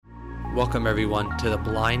Welcome, everyone, to the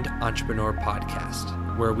Blind Entrepreneur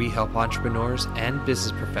Podcast, where we help entrepreneurs and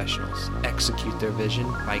business professionals execute their vision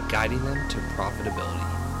by guiding them to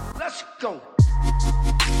profitability. Let's go.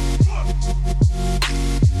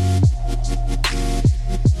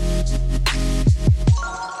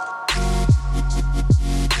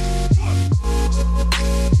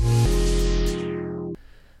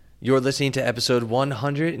 You're listening to episode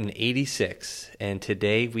 186, and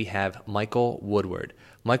today we have Michael Woodward.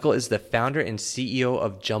 Michael is the founder and CEO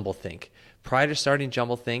of Jumblethink. Prior to starting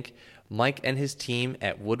Jumblethink, Mike and his team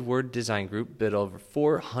at Woodward Design Group built over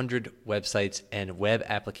 400 websites and web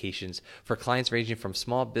applications for clients ranging from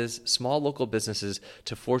small local businesses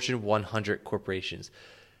to Fortune 100 corporations.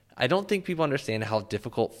 I don't think people understand how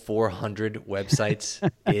difficult 400 websites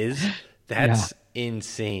is. That's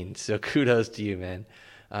insane. So kudos to you, man.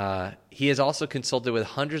 He has also consulted with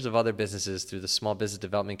hundreds of other businesses through the Small Business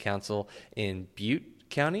Development Council in Butte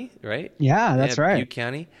County, right? Yeah, that's right. Butte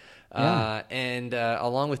County. And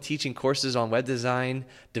along with teaching courses on web design,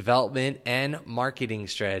 development, and marketing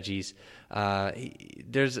strategies.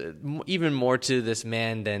 There's even more to this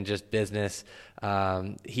man than just business.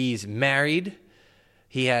 He's married.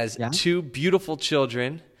 He has two beautiful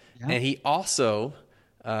children. And he also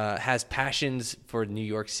has passions for New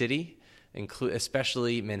York City,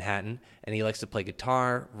 especially Manhattan. And he likes to play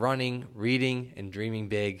guitar, running, reading, and dreaming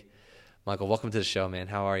big. Michael, welcome to the show, man.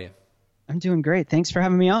 How are you? I'm doing great. Thanks for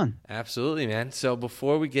having me on. Absolutely, man. So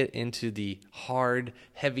before we get into the hard,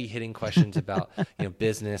 heavy-hitting questions about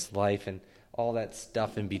business, life, and all that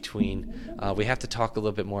stuff in between, we have to talk a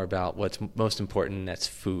little bit more about what's most important, and that's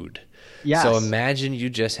food. Yes. So imagine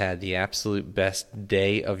you just had the absolute best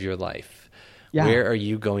day of your life. Yeah. Where are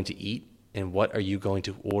you going to eat, and what are you going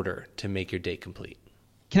to order to make your day complete?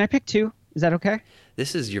 Can I pick two? Is that okay?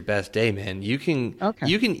 This is your best day, man. You can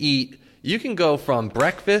eat. You can go from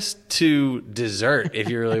breakfast to dessert if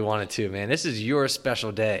you really wanted to, man. This is your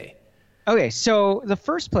special day. Okay, so the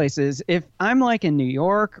first place is if I'm like in New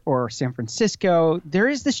York or San Francisco, there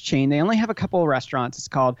is this chain. They only have a couple of restaurants. It's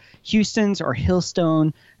called Houston's or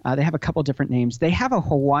Hillstone. They have a couple different names. They have a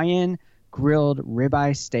Hawaiian grilled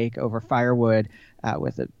ribeye steak over firewood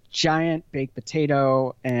with a giant baked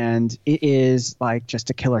potato, and it is like just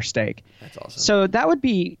a killer steak. That's awesome. So that would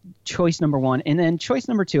be choice number one. And then choice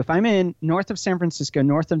number two, if I'm in north of San Francisco,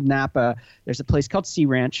 north of Napa, there's a place called Sea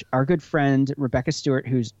Ranch. Our good friend Rebecca Stewart,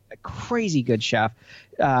 who's a crazy good chef,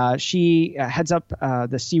 she heads up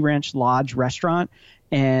the Sea Ranch Lodge restaurant,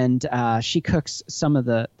 and she cooks some of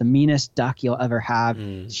the meanest duck you'll ever have.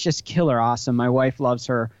 It's just killer awesome. My wife loves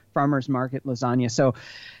her farmer's market lasagna. So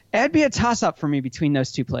it'd be a toss-up for me between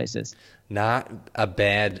those two places. Not a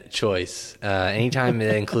bad choice. Anytime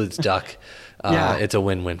it includes duck, it's a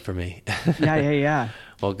win-win for me. Yeah.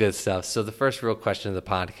 Well, good stuff. So the first real question of the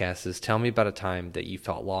podcast is, tell me about a time that you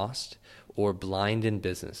felt lost or blind in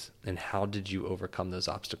business, and how did you overcome those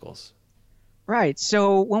obstacles? Right.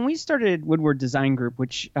 So when we started Woodward Design Group,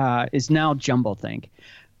 which is now Jumblethink,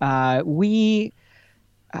 we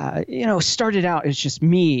started out as just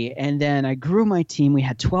me, and then I grew my team. We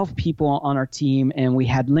had 12 people on our team, and we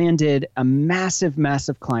had landed a massive,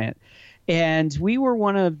 massive client. And we were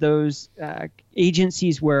one of those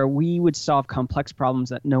agencies where we would solve complex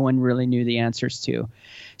problems that no one really knew the answers to.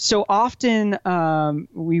 So often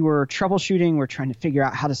we were troubleshooting. We're trying to figure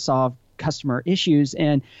out how to solve customer issues.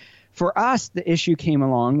 And for us, the issue came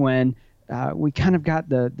along when we kind of got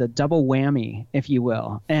the double whammy, if you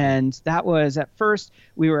will. And that was, at first,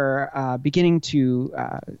 we were beginning to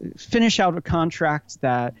finish out a contract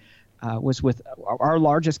that was with our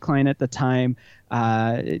largest client at the time,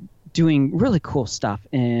 doing really cool stuff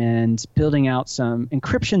and building out some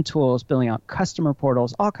encryption tools, building out customer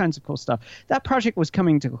portals, all kinds of cool stuff. That project was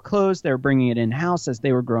coming to a close. They were bringing it in-house as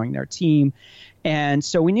they were growing their team. And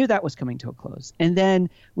so we knew that was coming to a close. And then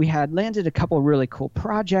we had landed a couple of really cool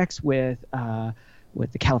projects with the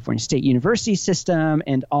California State University system,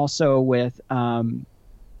 and also with some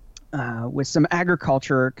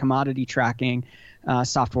agriculture commodity tracking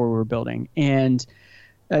software we were building. And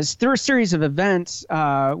through a series of events,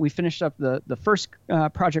 we finished up the first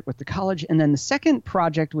project with the college, and then the second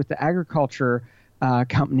project with the agriculture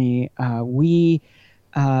company. We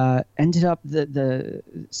ended up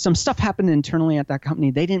some stuff happened internally at that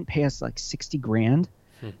company. They didn't pay us like $60,000,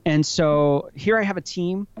 and so here I have a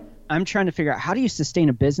team. I'm trying to figure out, how do you sustain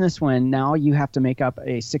a business when now you have to make up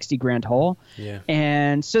a $60,000 hole? Yeah.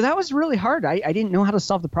 And so that was really hard. I didn't know how to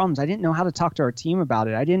solve the problems. I didn't know how to talk to our team about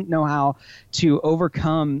it. I didn't know how to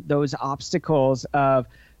overcome those obstacles of,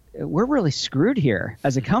 we're really screwed here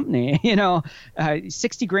as a company.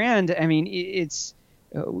 $60,000. I mean, it's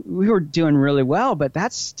we were doing really well, but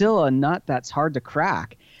that's still a nut that's hard to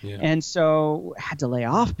crack. Yeah. And so had to lay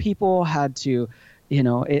off people, had to,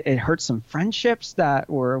 it hurt some friendships that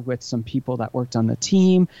were with some people that worked on the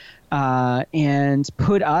team, and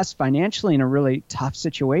put us financially in a really tough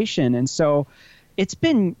situation. And so it's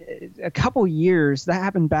been a couple years. That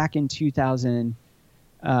happened back in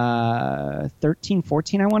 2013,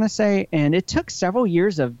 14, I want to say. And it took several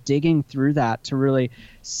years of digging through that to really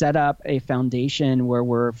set up a foundation where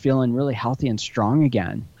we're feeling really healthy and strong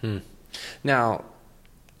again. Now,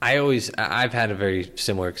 I've had a very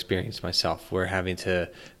similar experience myself. We're having to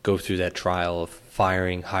go through that trial of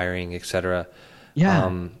firing, hiring, etc.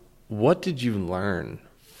 Yeah. What did you learn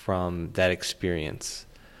from that experience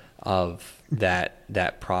of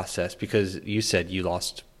that process? Because you said you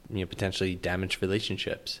lost, potentially damaged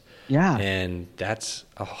relationships. Yeah. And that's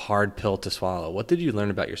a hard pill to swallow. What did you learn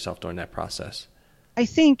about yourself during that process? I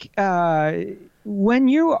think when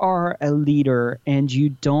you are a leader and you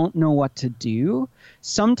don't know what to do,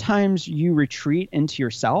 sometimes you retreat into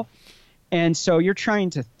yourself. And so you're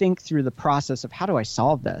trying to think through the process of, how do I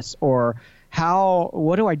solve this? Or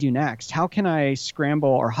what do I do next? How can I scramble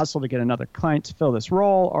or hustle to get another client to fill this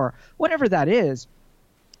role, or whatever that is?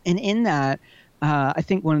 And in that, I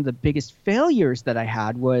think one of the biggest failures that I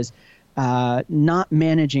had was not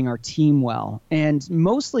managing our team well, and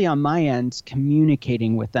mostly on my end,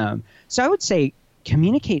 communicating with them. So I would say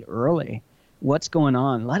communicate early. What's going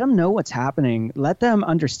on? Let them know what's happening. Let them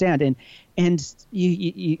understand. And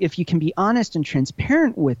you, if you can be honest and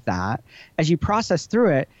transparent with that as you process through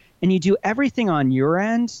it, and you do everything on your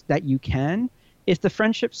end that you can, if the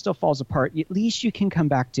friendship still falls apart, at least you can come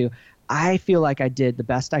back to, I feel like I did the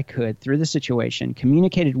best I could through the situation,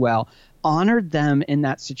 communicated well, honored them in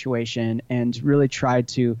that situation, and really tried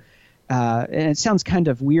to, and it sounds kind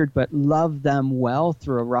of weird, but love them well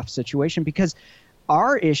through a rough situation, because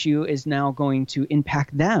our issue is now going to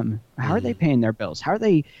impact them. How are they paying their bills? How are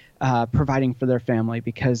they providing for their family?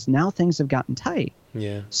 Because now things have gotten tight.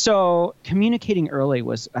 Yeah. So communicating early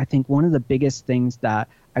was, I think, one of the biggest things that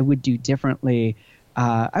I would do differently.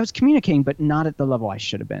 I was communicating, but not at the level I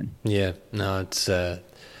should have been. Yeah. No, it's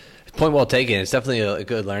point well taken. It's definitely a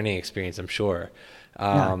good learning experience, I'm sure.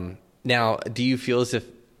 Now, do you feel as if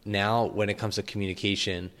now, when it comes to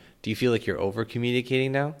communication, do you feel like you're over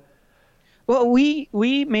communicating now? Well, we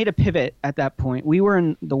made a pivot at that point. We were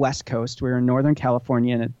in the West Coast. We were in Northern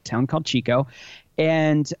California in a town called Chico.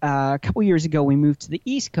 And a couple years ago, we moved to the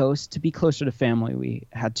East Coast to be closer to family. We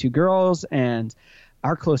had 2 girls, and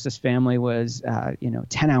our closest family was, 10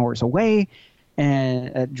 hours away,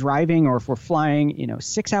 and driving, or if we're flying,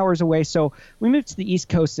 6 hours away. So we moved to the East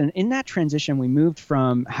Coast. And in that transition, we moved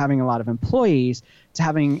from having a lot of employees to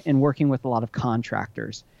having and working with a lot of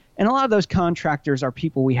contractors. And a lot of those contractors are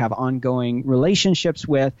people we have ongoing relationships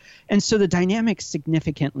with. And so the dynamic's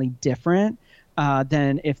significantly different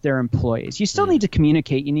than if they're employees. You still need to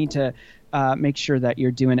communicate. You need to make sure that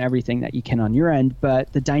you're doing everything that you can on your end.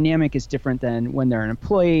 But the dynamic is different than when they're an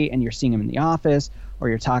employee and you're seeing them in the office, or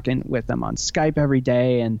you're talking with them on Skype every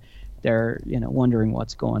day and they're, wondering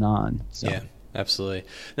what's going on. So. Yeah. Absolutely.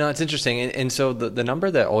 No, it's interesting. And so the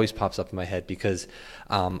number that always pops up in my head, because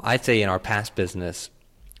I'd say in our past business,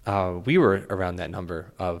 we were around that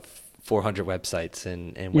number of 400 websites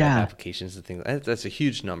and web applications and things. That's a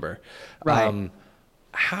huge number. Right.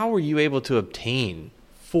 How were you able to obtain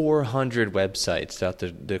 400 websites throughout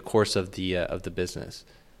the course of the business?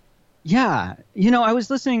 Yeah. I was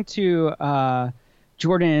listening to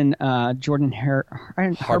Jordan Harbinger.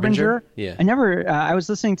 Yeah. I was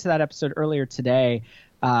listening to that episode earlier today.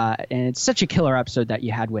 And it's such a killer episode that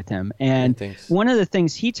you had with him. And one of the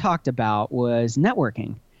things he talked about was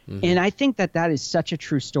networking. Mm-hmm. And I think that is such a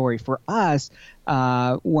true story for us.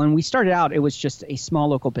 When we started out, it was just a small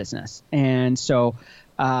local business. And so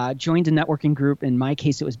joined a networking group. In my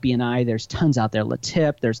case, it was BNI. There's tons out there.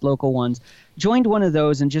 Latip, there's local ones. Joined one of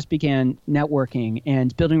those and just began networking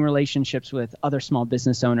and building relationships with other small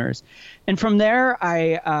business owners. And from there,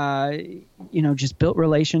 I, just built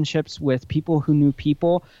relationships with people who knew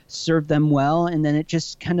people, served them well, and then it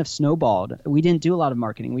just kind of snowballed. We didn't do a lot of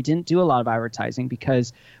marketing. We didn't do a lot of advertising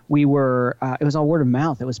because we were, it was all word of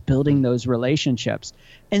mouth. It was building those relationships.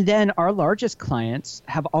 And then our largest clients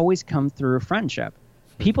have always come through friendship.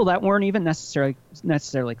 People that weren't even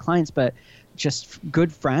necessarily clients, but just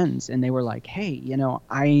good friends. And they were like, hey,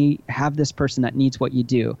 I have this person that needs what you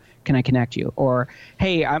do. Can I connect you? Or,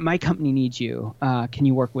 hey, my company needs you. Can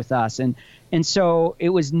you work with us? And so it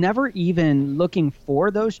was never even looking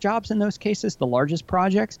for those jobs in those cases, the largest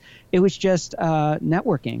projects. It was just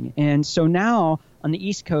networking. And so now on the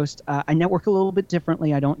East Coast, I network a little bit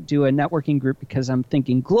differently. I don't do a networking group because I'm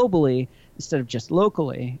thinking globally instead of just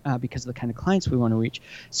locally because of the kind of clients we want to reach.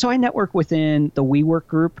 So I network within the WeWork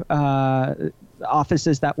group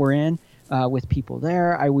offices that we're in with people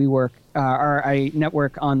there. I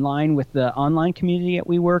network online with the online community at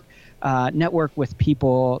WeWork, network with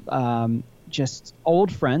people, just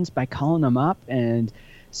old friends by calling them up and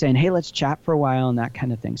saying, hey, let's chat for a while and that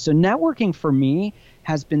kind of thing. So networking for me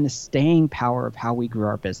has been the staying power of how we grew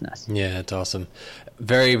our business. Yeah, it's awesome.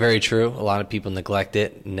 Very, very true. A lot of people neglect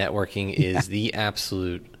it. Networking is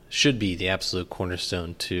should be the absolute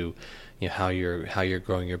cornerstone to how you're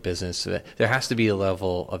growing your business. There has to be a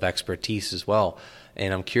level of expertise as well.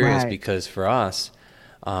 And I'm curious because for us,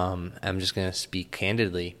 I'm just going to speak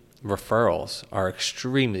candidly, referrals are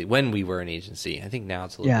extremely, when we were an agency, I think now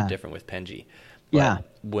it's a little bit different with Penji. But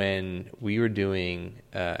when we were doing,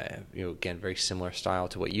 again, very similar style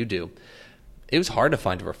to what you do, it was hard to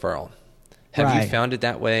find a referral. Have you found it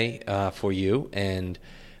that way for you? And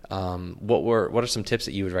what are some tips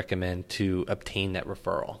that you would recommend to obtain that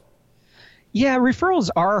referral? Yeah, referrals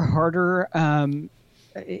are harder.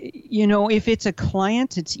 If it's a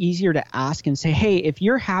client, it's easier to ask and say, hey, if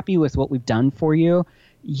you're happy with what we've done for you,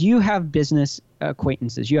 you have business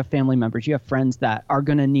acquaintances, you have family members, you have friends that are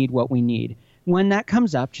going to need what we need. When that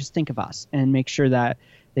comes up, just think of us and make sure that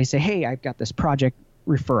they say, hey, I've got this project,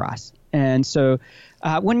 refer us. And so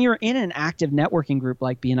when you're in an active networking group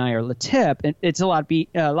like BNI or LaTip, it's a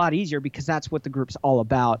lot easier because that's what the group's all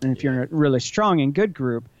about. And if you're in a really strong and good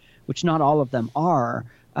group, which not all of them are,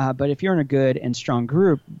 but if you're in a good and strong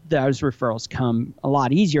group, those referrals come a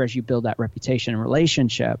lot easier as you build that reputation and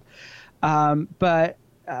relationship. But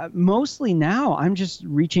mostly now I'm just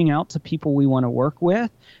reaching out to people we want to work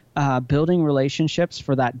with, building relationships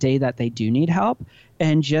for that day that they do need help,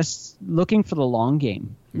 and just looking for the long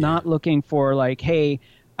game, not looking for like, hey,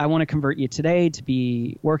 I want to convert you today to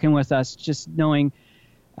be working with us. Just knowing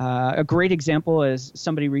a great example is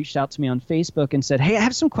somebody reached out to me on Facebook and said, hey, I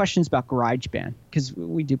have some questions about GarageBand because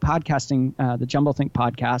we do podcasting, the Jumblethink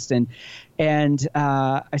podcast. And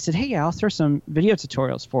I said, hey, I'll throw some video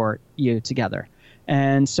tutorials for you together.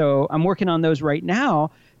 And so I'm working on those right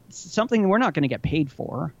now. It's something we're not going to get paid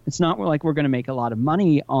for. It's not like we're going to make a lot of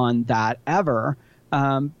money on that ever.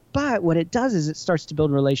 But what it does is it starts to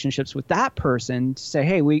build relationships with that person to say,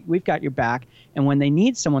 hey, we've got your back. And when they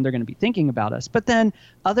need someone, they're going to be thinking about us. But then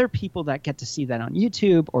other people that get to see that on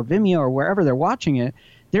YouTube or Vimeo or wherever they're watching it,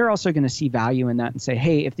 they're also going to see value in that and say,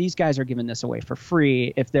 hey, if these guys are giving this away for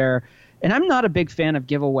free, and I'm not a big fan of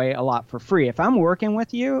give away a lot for free. If I'm working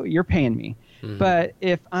with you, you're paying me. Mm-hmm. But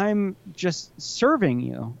if I'm just serving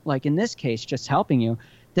you, like in this case, just helping you,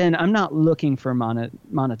 then I'm not looking for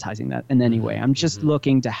monetizing that in any way. I'm just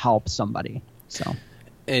looking to help somebody. So,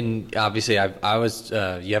 and obviously, I was.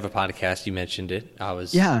 You have a podcast. You mentioned it. I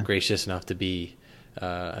was gracious enough to be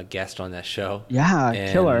a guest on that show.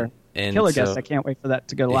 Yeah, killer guest. I can't wait for that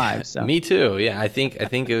to go live. So. Me too. Yeah, I think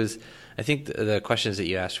it was. I think the questions that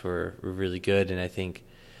you asked were really good, and I think.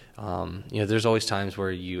 There's always times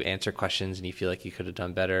where you answer questions and you feel like you could have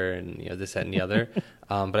done better, and this, that, and the other.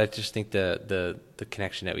 But I just think the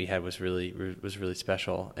connection that we had was really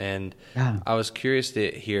special. And I was curious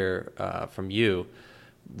to hear from you,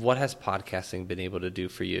 what has podcasting been able to do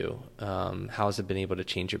for you? How has it been able to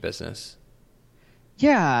change your business?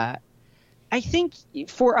 Yeah, I think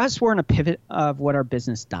for us, we're in a pivot of what our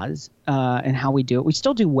business does and how we do it. We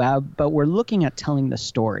still do web, but we're looking at telling the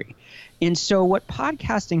story. And so what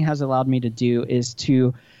podcasting has allowed me to do is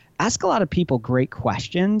to ask a lot of people great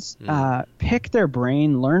questions, pick their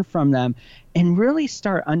brain, learn from them, and really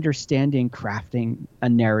start understanding crafting a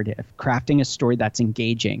narrative, crafting a story that's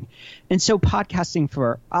engaging. And so podcasting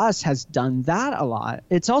for us has done that a lot.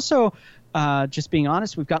 It's also just being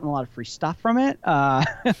honest, we've gotten a lot of free stuff from it.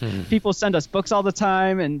 People send us books all the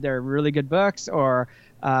time, and they're really good books, or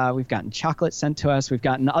we've gotten chocolate sent to us. We've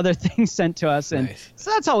gotten other things sent to us. And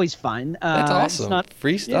so that's always fun. That's awesome.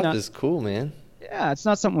 Free stuff is cool, man. Yeah, it's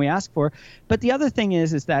not something we ask for. But the other thing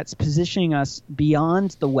is that it's positioning us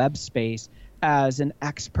beyond the web space as an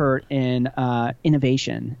expert in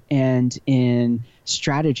innovation and in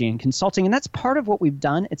strategy and consulting. And that's part of what we've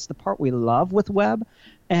done. It's the part we love with web.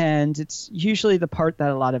 And it's usually the part that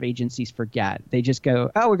a lot of agencies forget. They just go,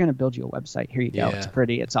 oh, we're going to build you a website. Here you go. It's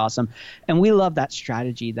pretty. It's awesome. And we love that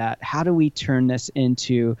strategy, that how do we turn this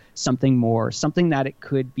into something more, something that it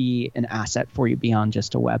could be an asset for you beyond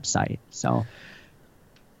just a website. So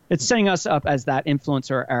it's setting us up as that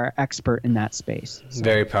influencer or expert in that space. So.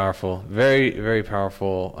 Very powerful. Very, very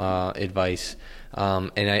powerful advice.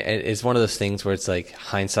 And it's one of those things where it's like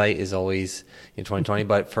hindsight is always in 2020.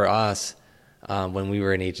 But for us, when we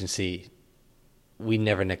were an agency,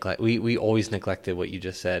 we always neglected what you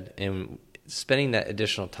just said, and spending that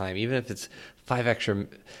additional time, even if it's 5 extra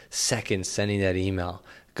seconds sending that email,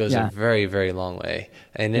 goes a very, very long way.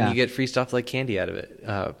 And then you get free stuff like candy out of it,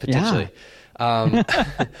 potentially.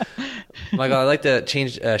 Michael, I'd like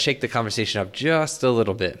to shake the conversation up just a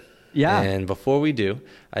little bit. Yeah. And before we do,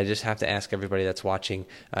 I just have to ask everybody that's watching,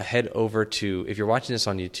 head over to, if you're watching this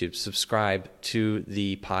on YouTube, subscribe to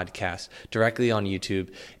the podcast directly on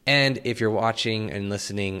YouTube. And if you're watching and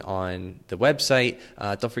listening on the website,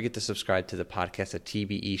 don't forget to subscribe to the podcast at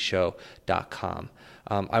tbeshow.com.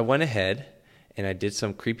 I went ahead and I did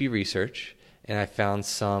some creepy research, and I found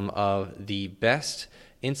some of the best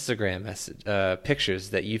Instagram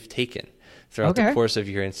pictures that you've taken throughout the course of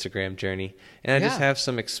your Instagram journey. And I just have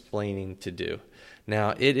some explaining to do.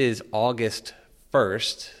 Now, it is August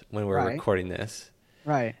 1st when we're recording this.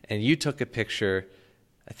 Right. And you took a picture,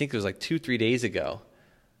 I think it was like 2-3 days ago.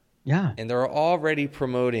 Yeah. And they're already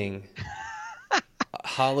promoting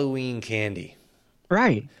Halloween candy.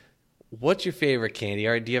 Right. What's your favorite candy?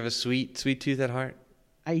 Or do you have a sweet tooth at heart?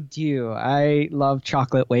 I do. I love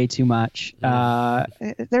chocolate way too much.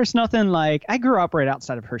 There's nothing like, I grew up right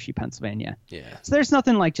outside of Hershey, Pennsylvania. Yeah. So there's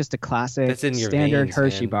nothing like just a classic standard veins,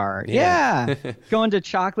 Hershey man. bar. Yeah. Going to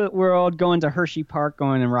Chocolate World, going to Hershey Park,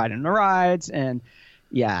 going and riding the rides. And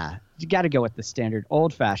you got to go with the standard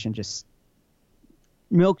old fashioned, just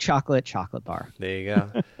milk chocolate bar. There you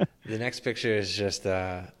go. The next picture is just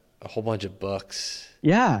a whole bunch of books.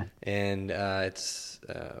 Yeah. And it's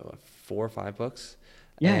 4 or 5 books.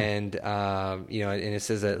 Yeah. And, and it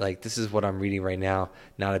says that, like, this is what I'm reading right now,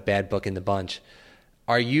 not a bad book in the bunch.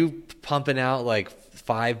 Are you pumping out, like,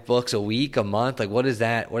 5 books a week, a month? Like, what is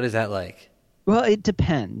that like? Well, it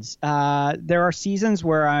depends. There are seasons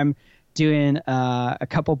where I'm doing a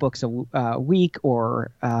couple books a week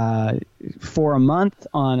or 4 a month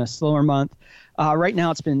on a slower month. Right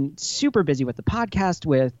now, it's been super busy with the podcast,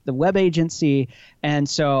 with the web agency. And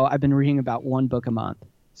so I've been reading about 1 book a month.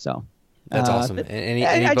 So... That's awesome. Any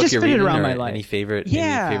I book just you're fit it reading, around or my life. any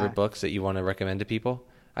favorite books that you want to recommend to people?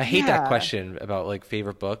 I hate that question about, like,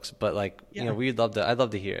 favorite books, but, like, I'd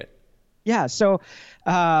love to hear it. Yeah. So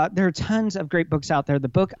there are tons of great books out there. The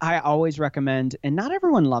book I always recommend, and not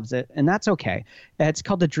everyone loves it, and that's okay. It's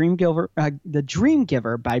called The Dream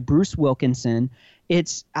Giver by Bruce Wilkinson.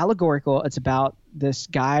 It's allegorical. It's about this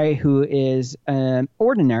guy who is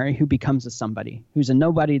ordinary, who becomes a somebody, who's a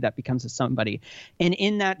nobody that becomes a somebody. And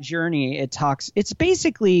in that journey, it's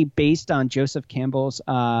basically based on Joseph Campbell's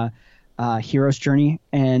hero's journey.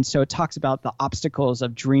 And so it talks about the obstacles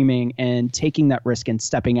of dreaming and taking that risk and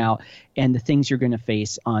stepping out, and the things you're going to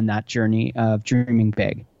face on that journey of dreaming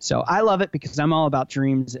big. So I love it because I'm all about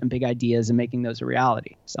dreams and big ideas and making those a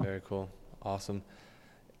reality. So very cool. Awesome.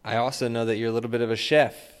 I also know that you're a little bit of a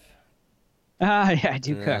chef. Yeah, I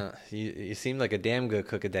do cook. You seem like a damn good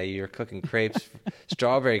cook at that. You're cooking crepes,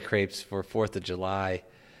 strawberry crepes for 4th of July.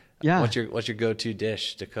 Yeah. What's your go-to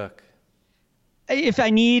dish to cook? If I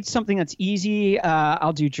need something that's easy,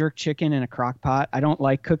 I'll do jerk chicken in a crock pot. I don't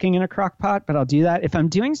like cooking in a crock pot, but I'll do that. If I'm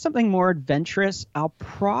doing something more adventurous, I'll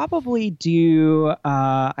probably do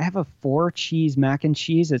I have a 4-cheese mac and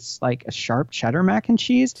cheese. It's like a sharp cheddar mac and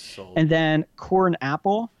cheese. And then core an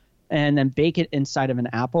apple and then bake it inside of an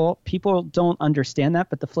apple. People don't understand that,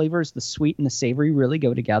 but the flavors, the sweet and the savory, really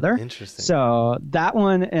go together. Interesting. So that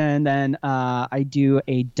one, and then I do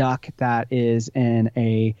a duck that is in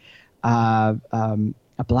a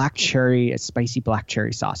spicy black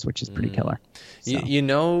cherry sauce, which is pretty killer. So. You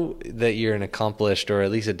know that you're an accomplished, or at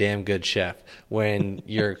least a damn good chef, when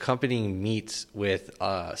you're accompanying meats with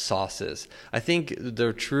sauces. I think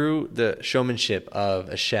the showmanship of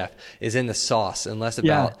a chef is in the sauce, and less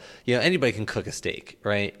about, anybody can cook a steak,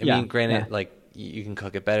 right? I mean, granted, like, you can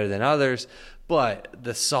cook it better than others, but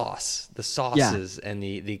the sauces and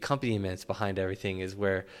the accompaniments behind everything is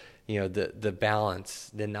where, the balance,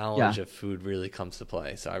 the knowledge of food really comes to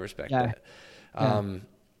play. So I respect that.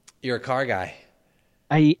 You're a car guy.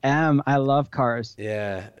 I am. I love cars.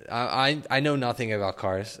 Yeah. I know nothing about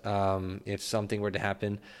cars. If something were to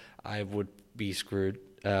happen, I would be screwed.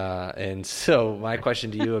 And so my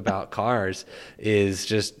question to you about cars is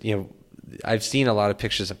just, I've seen a lot of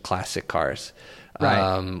pictures of classic cars.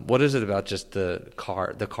 Right. What is it about just the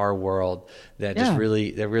car world that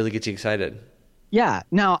really gets you excited? Yeah.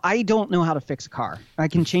 Now, I don't know how to fix a car. I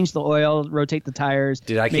can change the oil, rotate the tires,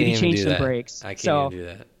 Dude, I can't maybe even change do some that. brakes. I can't even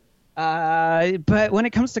do that. But when it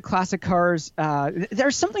comes to classic cars,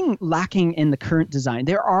 there's something lacking in the current design.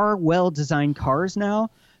 There are well-designed cars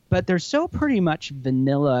now, but they're so pretty much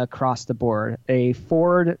vanilla across the board. A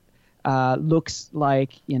Ford looks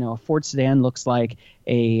like, a Ford sedan looks like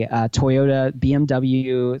a Toyota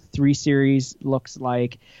BMW 3 Series looks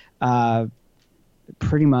like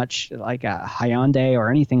pretty much like a Hyundai or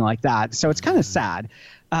anything like that. So it's kind of sad.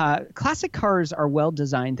 Classic cars are well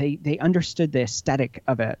designed. They understood the aesthetic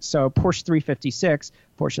of it. So Porsche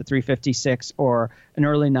 356, or an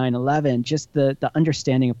early 911, just the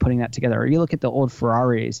understanding of putting that together. Or you look at the old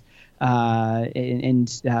Ferraris and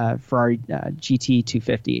Ferrari GT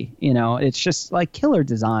 250. It's just like killer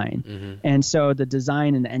design. Mm-hmm. And so the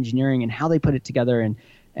design and the engineering and how they put it together, and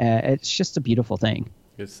it's just a beautiful thing.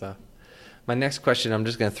 Good stuff. My next question, I'm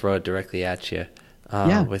just going to throw it directly at you.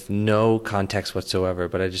 With no context whatsoever,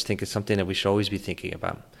 but I just think it's something that we should always be thinking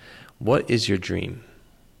about. What is your dream?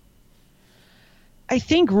 I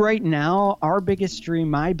think right now,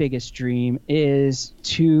 my biggest dream is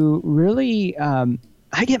to really,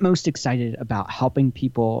 I get most excited about helping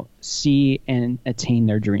people see and attain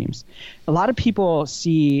their dreams. A lot of people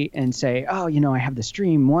see and say, oh, I have this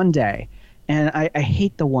dream one day. And I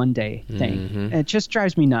hate the one day thing. Mm-hmm. It just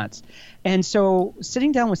drives me nuts. And so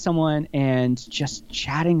sitting down with someone and just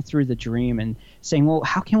chatting through the dream and saying, well,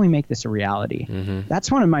 how can we make this a reality? Mm-hmm.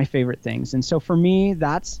 That's one of my favorite things. And so for me,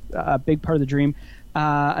 that's a big part of the dream.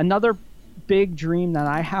 Another big dream that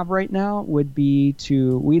I have right now would be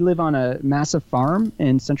we live on a massive farm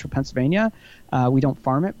in central Pennsylvania. We don't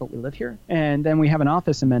farm it, but we live here. And then we have an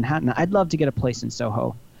office in Manhattan. I'd love to get a place in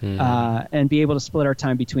Soho and be able to split our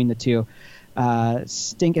time between the two.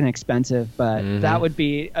 Stinking expensive, but that would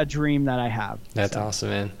be a dream that I have. That's awesome,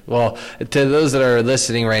 man. Well, to those that are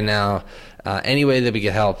listening right now, any way that we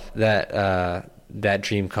can help that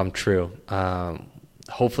dream come true,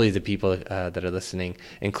 hopefully the people that are listening,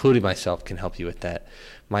 including myself, can help you with that.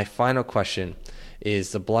 My final question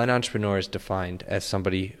is: the blind entrepreneur is defined as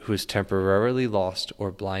somebody who is temporarily lost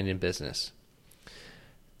or blind in business.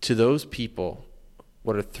 To those people,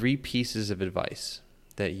 what are 3 pieces of advice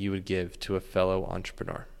that you would give to a fellow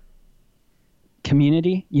entrepreneur?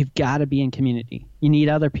 Community. You've got to be in community. You need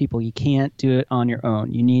other people. You can't do it on your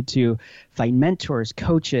own. You need to find mentors,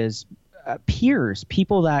 coaches, peers,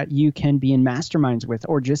 people that you can be in masterminds with,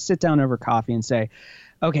 or just sit down over coffee and say,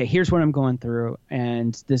 okay, here's what I'm going through,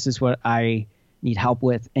 and this is what I need help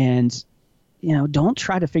with. And don't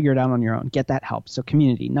try to figure it out on your own. Get that help. So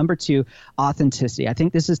community. Number 2, authenticity. I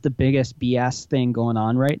think this is the biggest BS thing going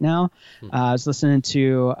on right now. I was listening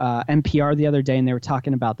to NPR the other day, and they were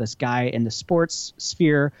talking about this guy in the sports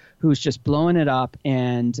sphere who's just blowing it up.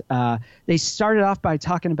 And they started off by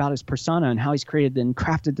talking about his persona and how he's created and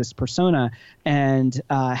crafted this persona and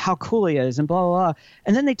how cool he is and blah, blah, blah.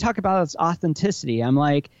 And then they talk about his authenticity. I'm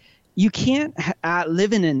like, you can't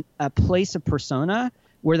live in a place of persona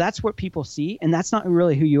where that's what people see, and that's not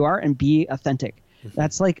really who you are, and be authentic.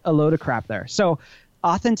 That's like a load of crap there. So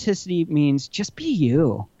authenticity means just be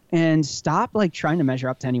you and stop like trying to measure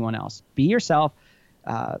up to anyone else. Be yourself.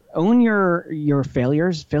 Own your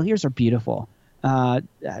failures. Failures are beautiful.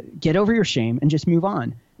 Get over your shame and just move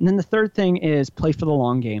on. And then the third thing is play for the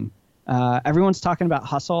long game. Everyone's talking about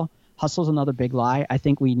hustle. Hustle's another big lie. I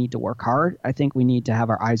think we need to work hard. I think we need to have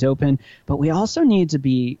our eyes open, but we also need to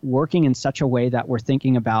be working in such a way that we're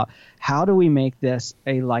thinking about how do we make this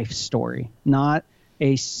a life story, not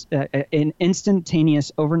an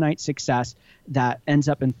instantaneous overnight success that ends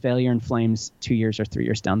up in failure and flames 2 years or 3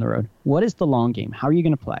 years down the road. What is the long game? How are you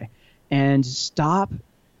going to play? And stop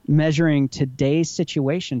measuring today's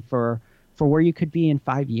situation for where you could be in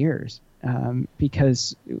 5 years,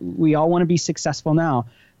 because we all want to be successful now.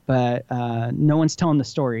 But no one's telling the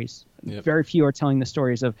stories. Yep. Very few are telling the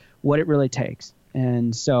stories of what it really takes.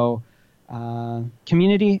 And so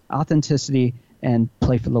community, authenticity, and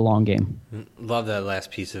play for the long game. Love that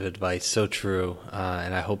last piece of advice. So true.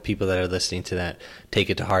 And I hope people that are listening to that take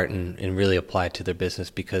it to heart and really apply it to their business,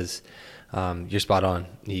 because you're spot on.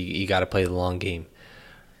 You got to play the long game.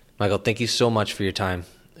 Michael, thank you so much for your time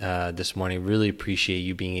this morning. Really appreciate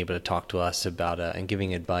you being able to talk to us about and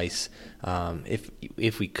giving advice.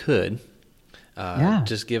 If we could,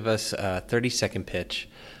 just give us a 30-second pitch.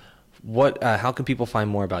 How can people find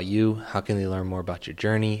more about you? How can they learn more about your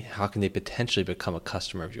journey? How can they potentially become a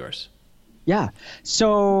customer of yours? Yeah.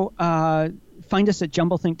 So find us at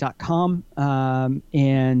jumblethink.com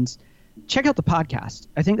and check out the podcast.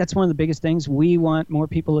 I think that's one of the biggest things. We want more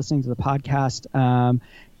people listening to the podcast,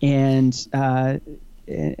 and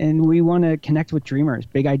we want to connect with dreamers,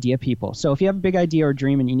 big idea people. So if you have a big idea or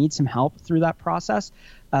dream and you need some help through that process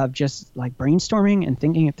of just like brainstorming and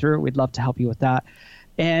thinking it through, we'd love to help you with that.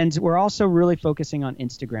 And we're also really focusing on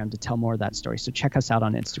Instagram to tell more of that story. So check us out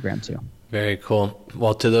on Instagram too. Very cool.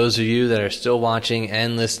 Well, to those of you that are still watching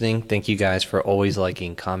and listening, thank you guys for always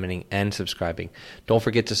liking, commenting, and subscribing. Don't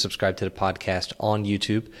forget to subscribe to the podcast on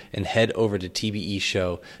YouTube and head over to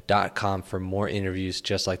tbeshow.com for more interviews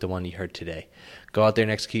just like the one you heard today. Go out there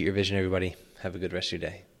and execute your vision, everybody. Have a good rest of your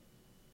day.